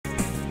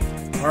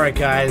Alright,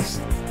 guys.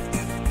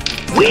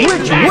 Which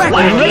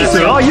Wacky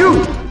Racer are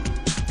you?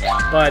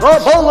 But the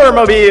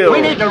Bowler-mobile!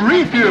 We need to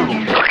refuel!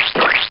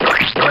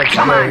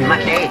 Come on,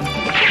 Mucky.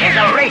 There's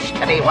a race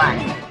to be won.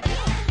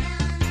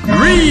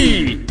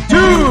 3,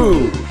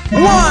 2,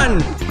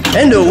 1,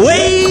 and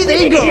away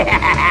they go!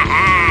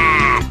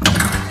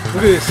 Look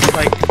at this,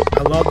 like,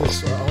 I love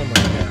this, oh my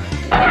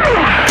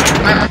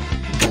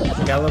god.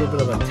 We got a little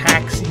bit of a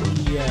taxi,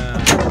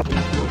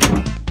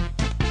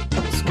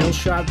 skill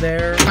shot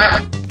there.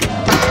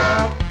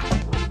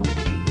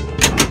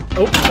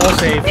 Oh, all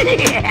safe.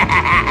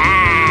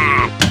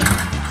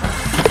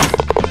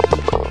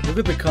 Look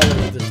at the color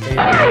of this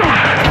table.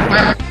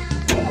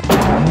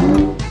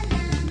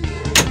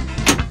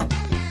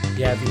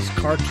 Yeah, these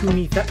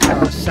cartoony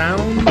type of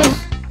sounds.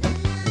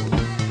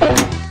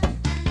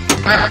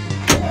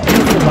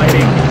 Beautiful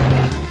lighting.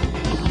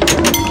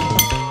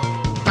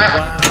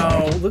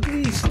 Wow, look at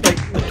these,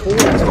 like, the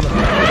toys and the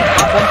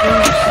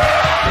bumpers.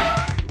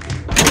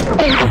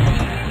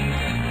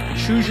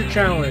 Choose your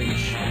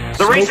challenge.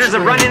 The racers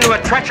have run into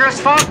a treacherous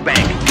fog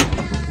bank.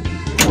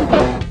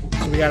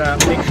 So we gotta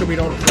make sure we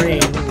don't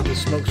drain with the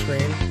smoke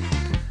screen.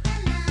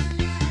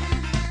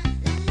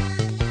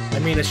 I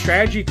mean, a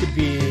strategy could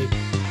be...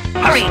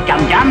 Hurry,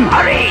 dum-dum,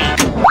 hurry!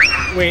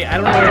 Wait, I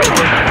don't know what to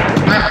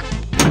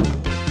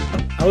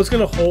do. I was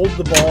gonna hold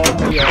the ball,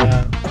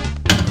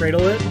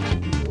 cradle it.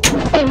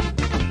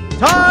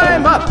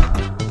 Time up!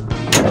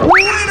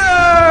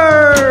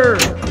 Winner!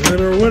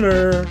 Winner,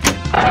 winner!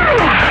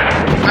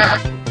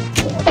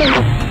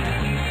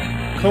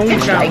 Cone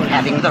It's challenge. like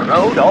having the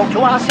road all to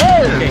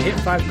ourselves. Okay, hit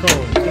 5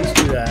 cones. Let's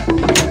do that.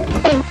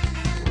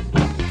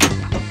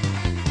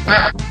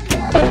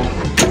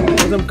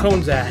 Where's them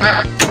cones at?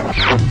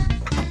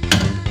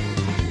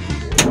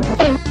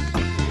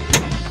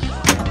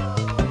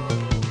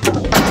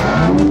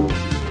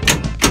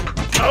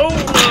 Oh!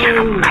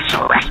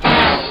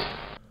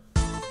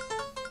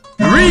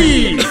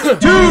 3,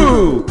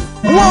 2,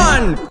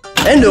 1,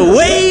 and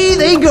away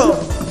they go!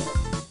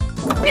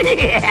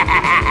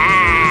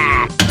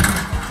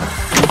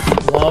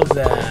 Love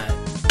that.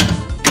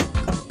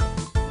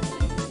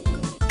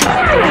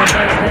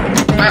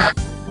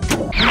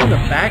 Even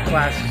the back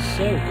glass is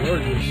so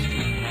gorgeous.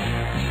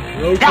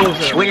 Road That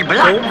closer. will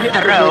block Don't hit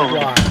the road.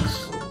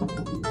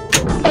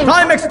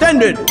 Time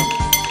extended!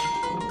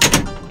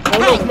 Oh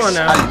no, come on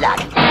now.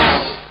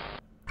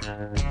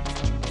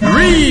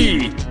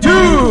 3, 2,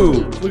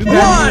 Look at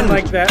that, 1,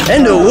 like that.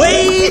 and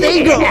away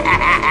they go!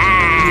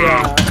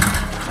 Yeah,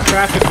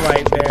 traffic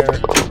light there.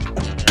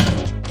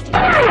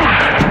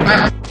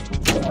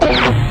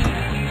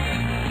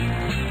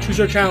 Choose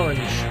our challenge.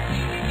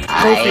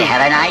 I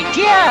have an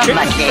idea, Hit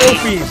Mucky.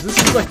 trophies. This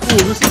is like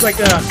cool. This is like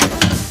a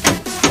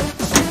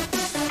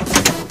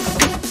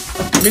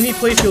mini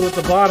playfield at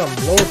the bottom,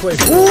 lower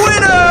playfield.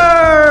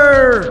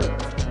 Winner!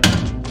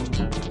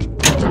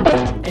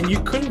 And you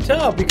couldn't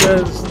tell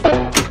because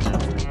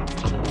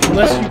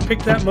unless you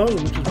picked that mode,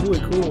 which is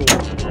really cool.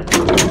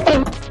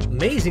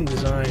 Amazing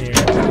design here.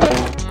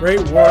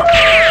 Great work.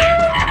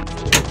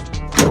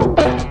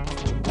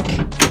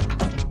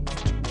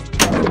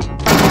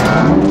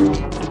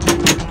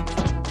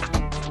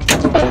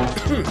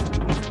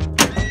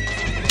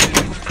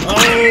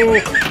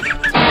 Oh!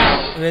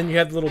 And then you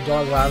had the little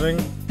dog laughing.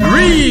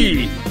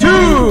 3,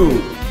 2,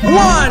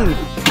 1,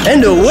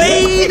 and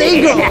away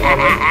they go!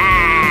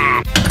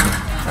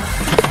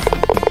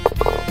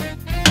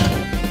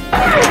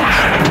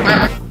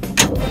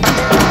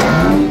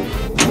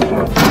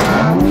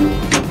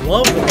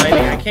 Love the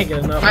lighting. I can't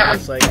get enough of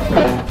this. Like, see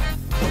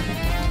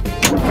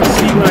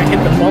when I hit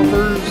the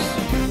bumpers,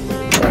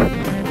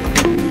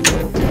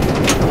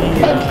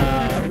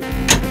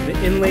 the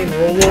in-lane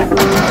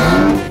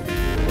rollovers.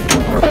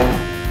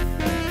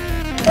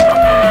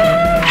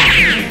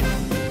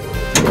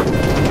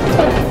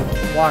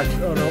 Watch.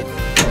 Oh no.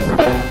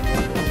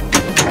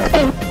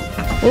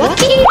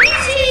 Wacky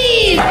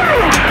Races!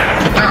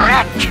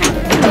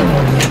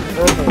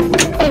 Purple.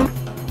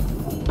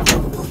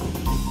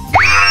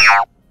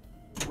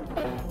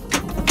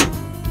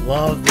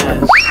 Love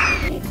this.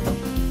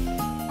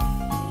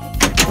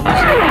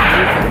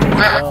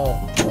 Oh.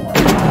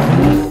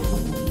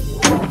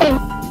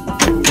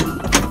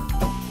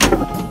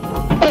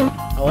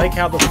 I like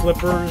how the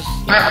flippers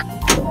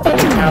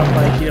have,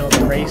 like, you know,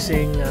 the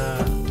racing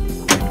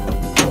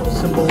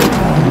symbol.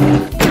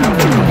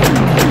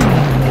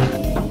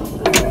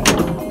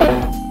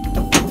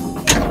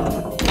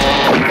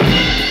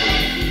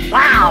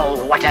 Wow,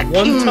 what a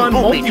One-ton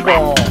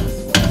multi-ball.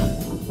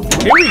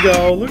 Here we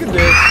go. Look at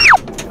this.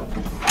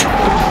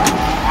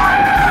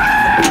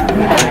 Oh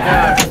my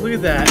gosh, look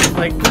at that.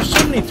 Like, there's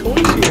so many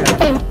toys here.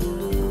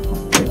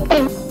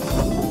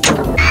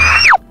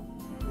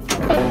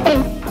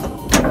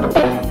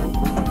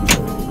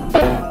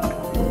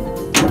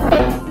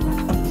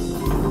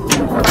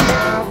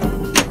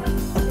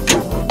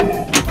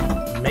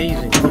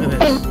 Amazing. Look at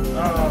this.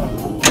 Oh.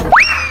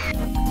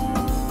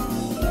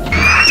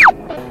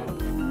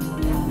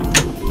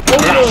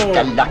 Blast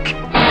the luck.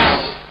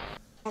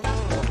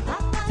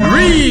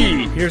 3,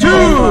 3, Here's 2,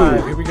 round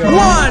 5. Here we go.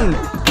 1,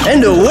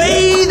 and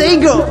away they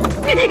go.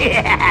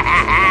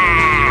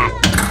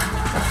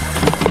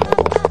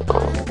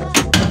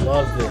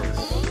 Love this.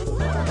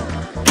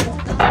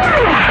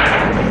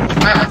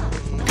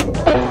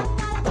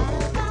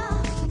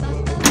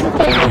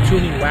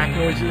 Tuning whack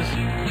noises.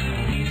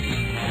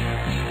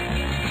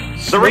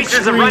 The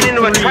racers have run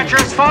into a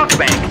treacherous fog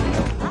bank.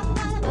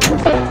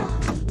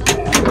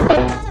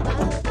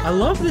 I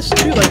love this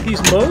too, like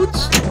these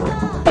modes.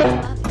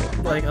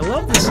 Like, I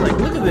love this, like,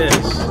 look at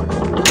this.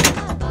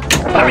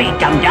 Hurry,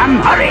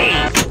 dum-dum, hurry!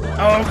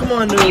 Oh, come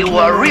on, dude. You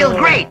were real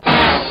great!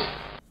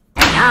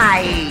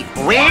 I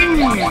win!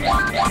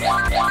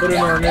 Put in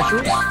our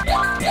initials.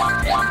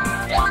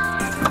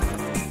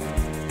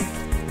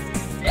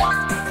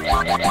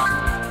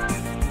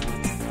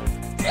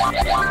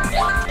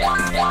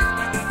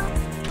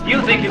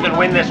 You think you can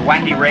win this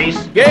wacky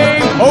race?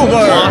 Game over.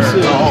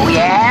 Awesome. Oh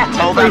yeah?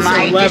 Over Place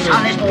my 11.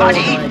 dishonest Oh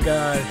buddy? my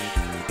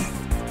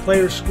gosh.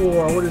 Player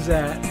score, what is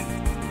that?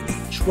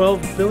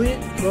 12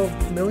 billion?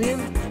 12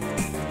 million?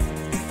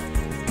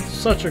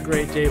 Such a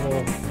great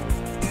table.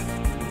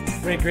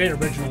 Great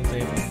original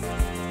table.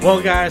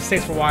 Well, guys,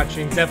 thanks for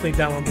watching. Definitely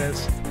download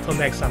this. Till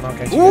next time, I'll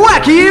catch you.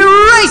 Wacky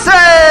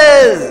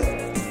Races!